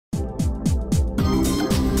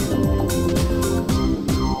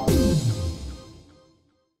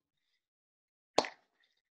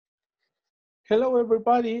Hello,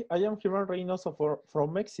 everybody. I am Reynoso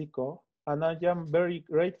from Mexico, and I am very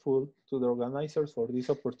grateful to the organizers for this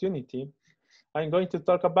opportunity. I'm going to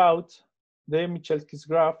talk about the Mycielski's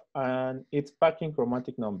graph and its packing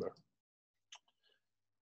chromatic number.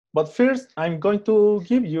 But first, I'm going to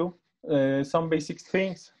give you some basic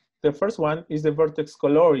things. The first one is the vertex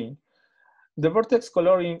coloring. The vertex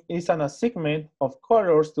coloring is an assignment of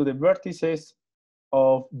colors to the vertices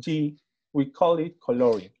of G. We call it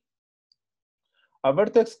coloring. A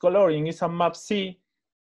vertex coloring is a map C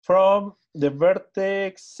from the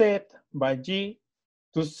vertex set by G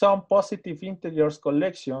to some positive integers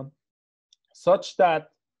collection such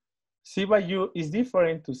that C by U is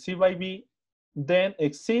different to C by B, then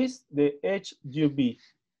exists the HUB.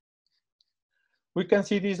 We can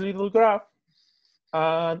see this little graph,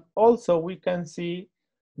 and also we can see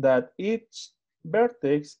that each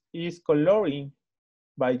vertex is coloring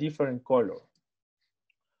by different color.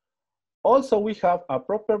 Also, we have a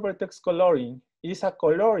proper vertex coloring is a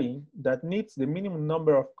coloring that needs the minimum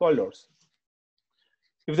number of colors.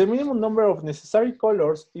 If the minimum number of necessary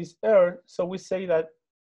colors is air, so we say that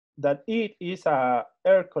it is a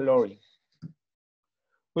air coloring.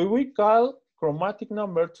 We call chromatic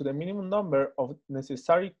number to the minimum number of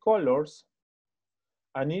necessary colors,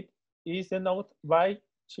 and it is denoted by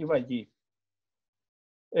Chi by G.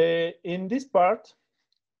 In this part,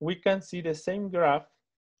 we can see the same graph,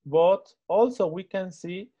 but also we can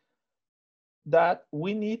see that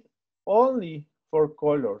we need only 4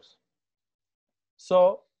 colors.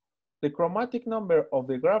 So the chromatic number of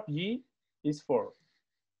the graph G is 4.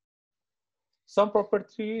 Some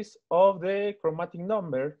properties of the chromatic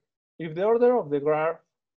number: if the order of the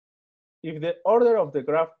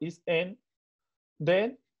graph is n,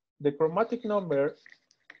 then the chromatic number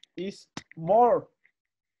is more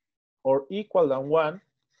or equal than 1,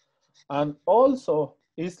 and also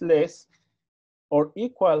is less or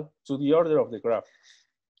equal to the order of the graph.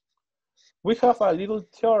 We have a little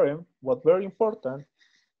theorem, but very important.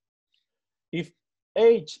 If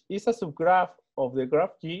H is a subgraph of the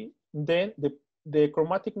graph G, then the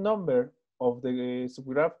chromatic number of the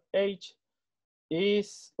subgraph H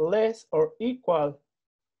is less or equal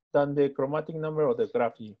than the chromatic number of the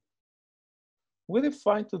graph G. We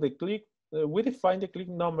define the clique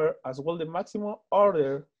number as well the maximum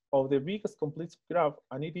order of the biggest complete graph,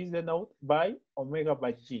 and it is denoted by omega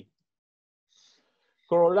by G.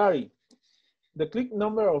 Corollary: the clique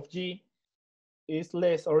number of G is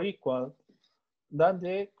less or equal than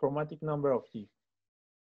the chromatic number of G.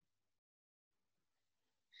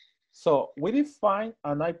 So we define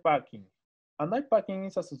an I-packing. An I-packing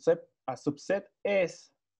is a subset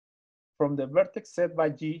S from the vertex set by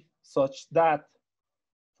G, such that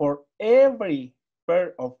for every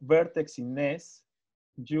pair of vertex in S,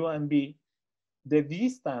 U and B, the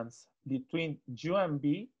distance between U and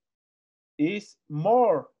B is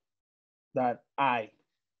more than I.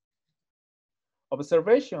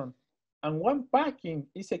 Observation: and one packing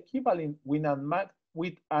is equivalent with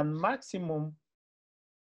a maximum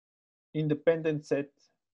independent set.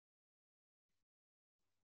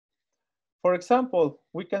 For example,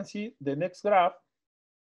 we can see the next graph.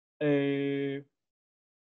 We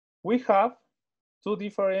have 2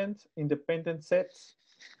 different independent sets.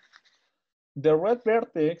 The red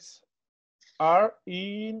vertex are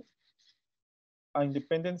in an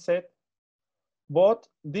independent set, but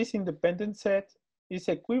this independent set is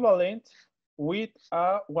equivalent with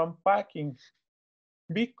a one packing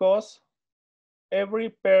because every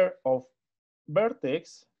pair of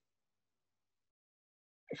vertex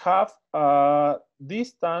have their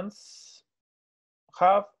distance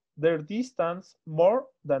more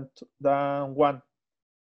than 1.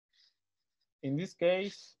 In this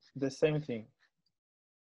case, the same thing.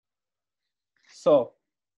 So,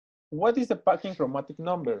 what is the packing chromatic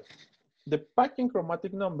number? The packing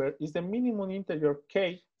chromatic number is the minimum integer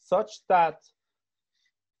k such that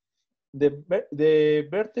the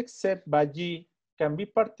vertex set by G can be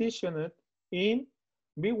partitioned in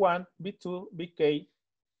B1, B2, Bk,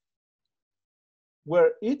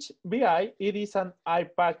 where each Bi, it is an I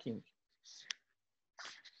packing.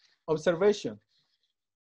 Observation: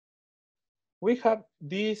 we have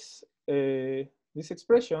this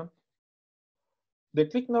expression. The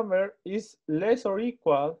clique number is less or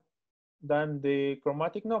equal than the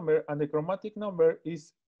chromatic number, and the chromatic number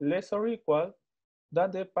is less or equal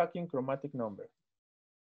than the packing chromatic number.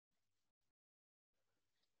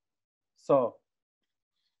 So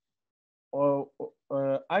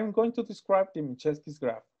I'm going to describe the Mycielski's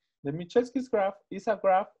graph. The Mycielski's graph is a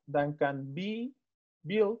graph that can be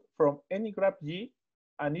built from any graph G,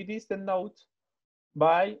 and it is denoted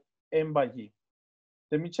by M by G.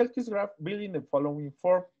 the Mycielski's graph built in the following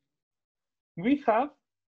form. We have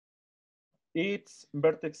its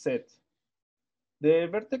vertex set. The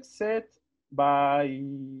vertex set by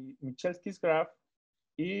Mycielski's graph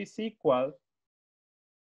is equal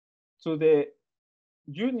to the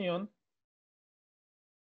union,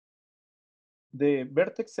 the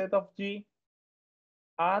vertex set of G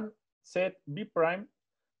and set B prime,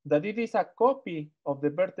 that it is a copy of the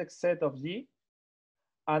vertex set of G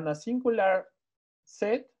and a singular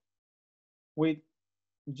set with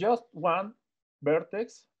just one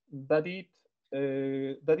vertex that it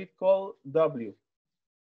called W.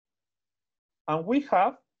 And we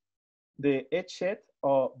have the H set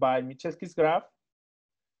by Mycielski's graph.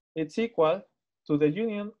 It's equal to the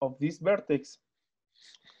union of this vertex.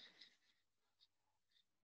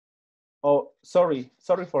 Oh, sorry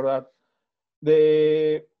for that.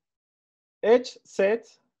 The H set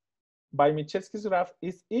by Mycielski's graph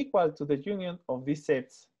is equal to the union of these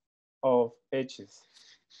sets of H's.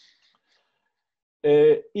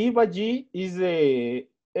 E by G is the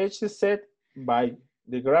H set by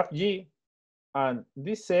the graph G, and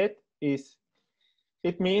this set is,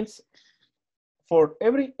 it means for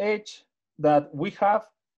every H that we have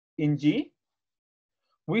in G,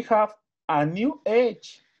 we have a new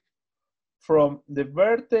H from the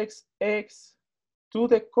vertex X to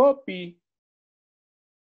the copy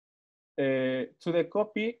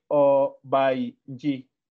by G.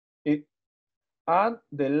 And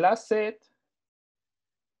the last set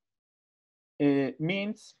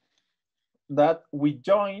means that we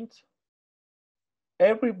joined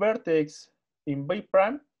every vertex in B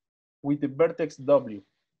prime with the vertex W.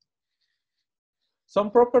 Some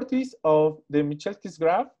properties of the Mycielski's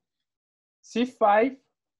graph. C5,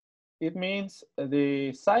 it means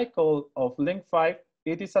the cycle of length 5.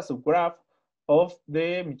 It is a subgraph of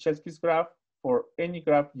the Mycielski's graph for any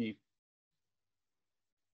graph G.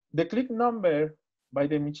 The click number by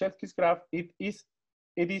the Mycielski's graph, it is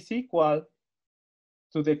equal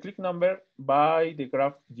to the click number by the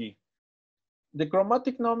graph G. The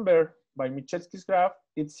chromatic number by Mycielski's graph,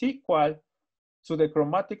 it's equal to the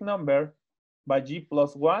chromatic number by G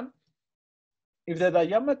plus 1. If the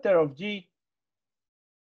diameter of G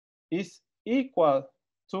is equal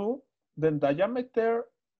to the diameter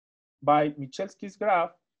by Mycielski's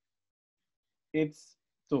graph, it's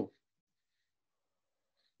 2.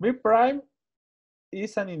 B prime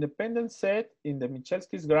is an independent set in the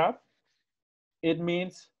Mycielski's graph. It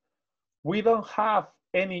means we don't have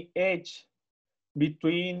any edge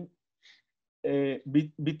between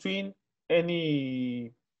any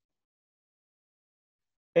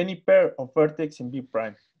pair of vertex in B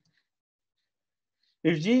prime.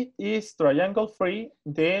 If G is triangle free,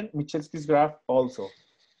 then Mycielski's graph also.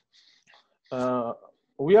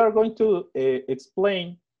 We are going to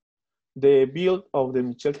explain the build of the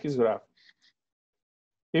Mycielski's graph.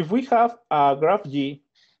 If we have a graph G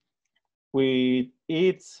with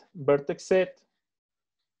its vertex set,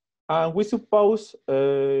 and we suppose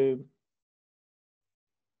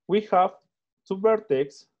we have two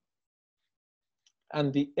vertices,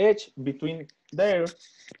 and the edge between there,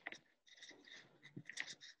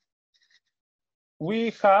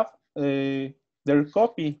 we have their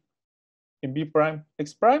copy in B prime,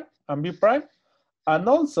 X prime, and B prime, and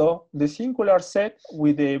also the singular set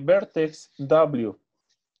with the vertex W.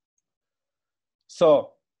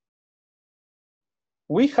 So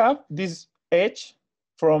we have this edge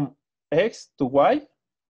from X to Y.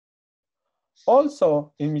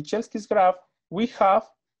 Also, in Mycielski's graph, we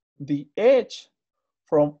have the edge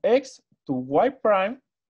from X to Y prime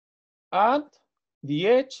and the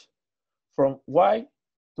edge from Y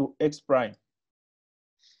to X prime,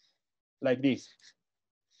 like this.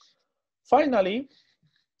 Finally,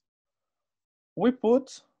 we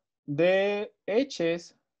put the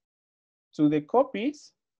edges to the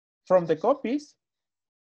copies, from the copies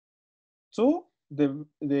to the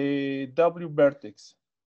W vertex,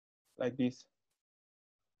 like this.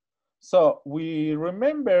 So we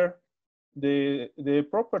remember the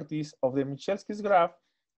properties of the Mycielski's graph.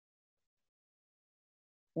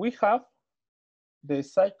 We have the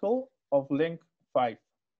cycle of length 5.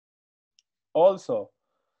 Also,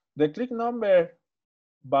 the click number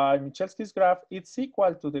by Mycielski's graph, it's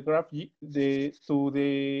equal to the graph G, to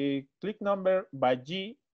the click number by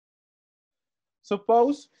G.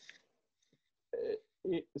 Suppose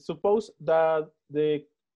that the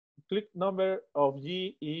click number of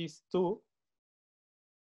G is 2.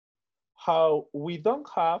 How we don't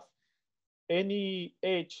have any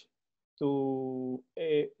edge to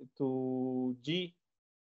G,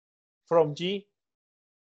 from G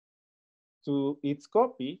to its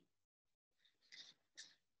copy,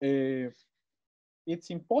 it's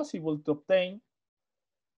impossible to obtain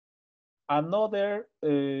another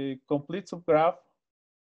complete subgraph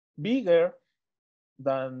bigger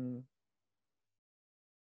than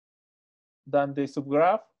the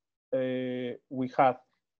subgraph we had.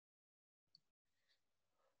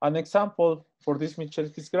 An example for this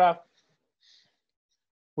Mycielski's graph,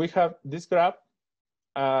 we have this graph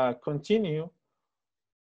continue.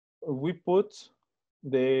 We put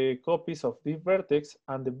the copies of the vertex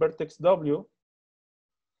and the vertex W.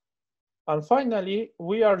 And finally,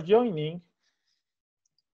 we are joining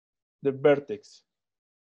the vertex.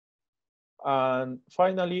 And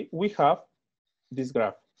finally, we have this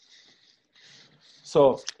graph.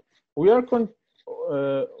 So we are going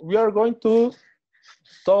to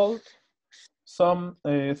solve some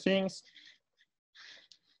things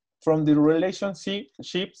from the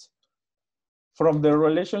relationships, from the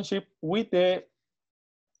relationship with the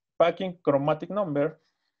packing chromatic number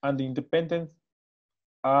and the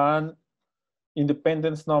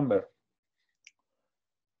independence number.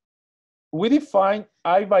 We define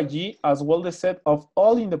I by G as well the set of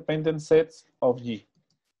all independent sets of G.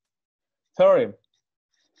 Theorem: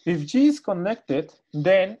 if G is connected,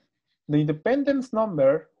 then the independence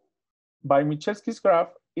number by Mycielski's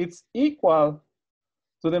graph is equal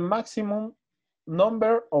to the maximum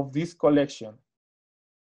number of this collection.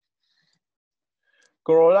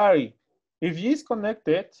 Corollary: if G is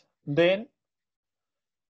connected, then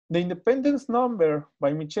the independence number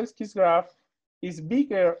by Mycielski's graph is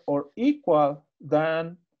bigger or equal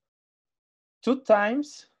than 2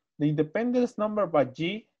 times the independence number by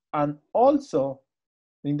G, and also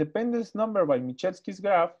the independence number by Mycielski's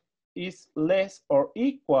graph is less or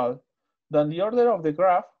equal than the order of the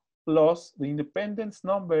graph plus the independence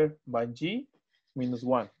number by G minus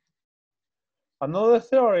 1. Another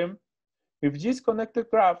theorem: if G is connected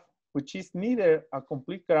graph, which is neither a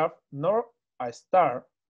complete graph nor a star,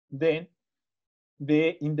 then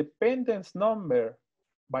the independence number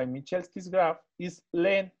by Mycielski's graph is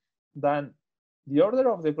less than the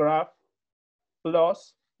order of the graph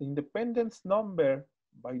plus the independence number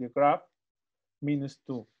by the graph minus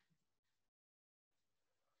 2.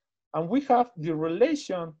 And we have the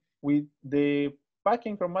relation with the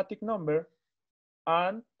packing chromatic number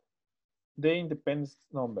and the independence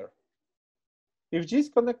number. If G is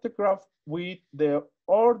connected graph with the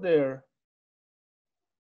order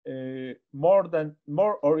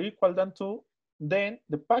more or equal than 2, then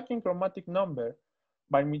the packing chromatic number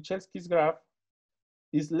by Mycielski's graph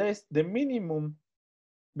is less the minimum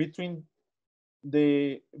between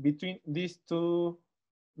these two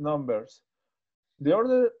numbers. The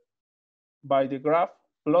order by the graph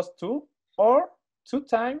plus 2, or 2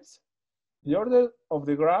 times the order of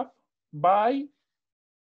the graph by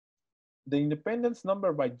the independence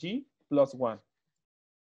number by G plus 1.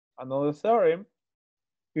 Another theorem: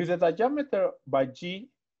 if the diameter by G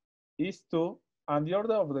is 2 and the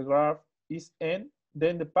order of the graph is n,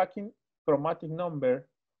 then the packing chromatic number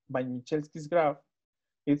by Mycielski's graph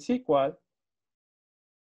is equal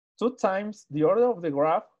 2 times the order of the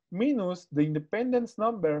graph minus the independence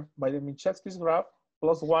number by the Mycielski's graph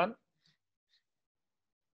plus 1.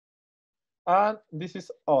 And this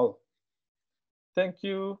is all. Thank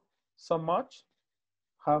you so much.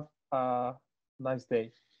 Have a nice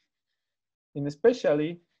day. And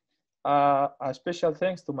especially, a special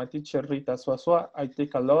thanks to my teacher, Rita Suazua. I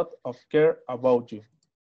take a lot of care about you.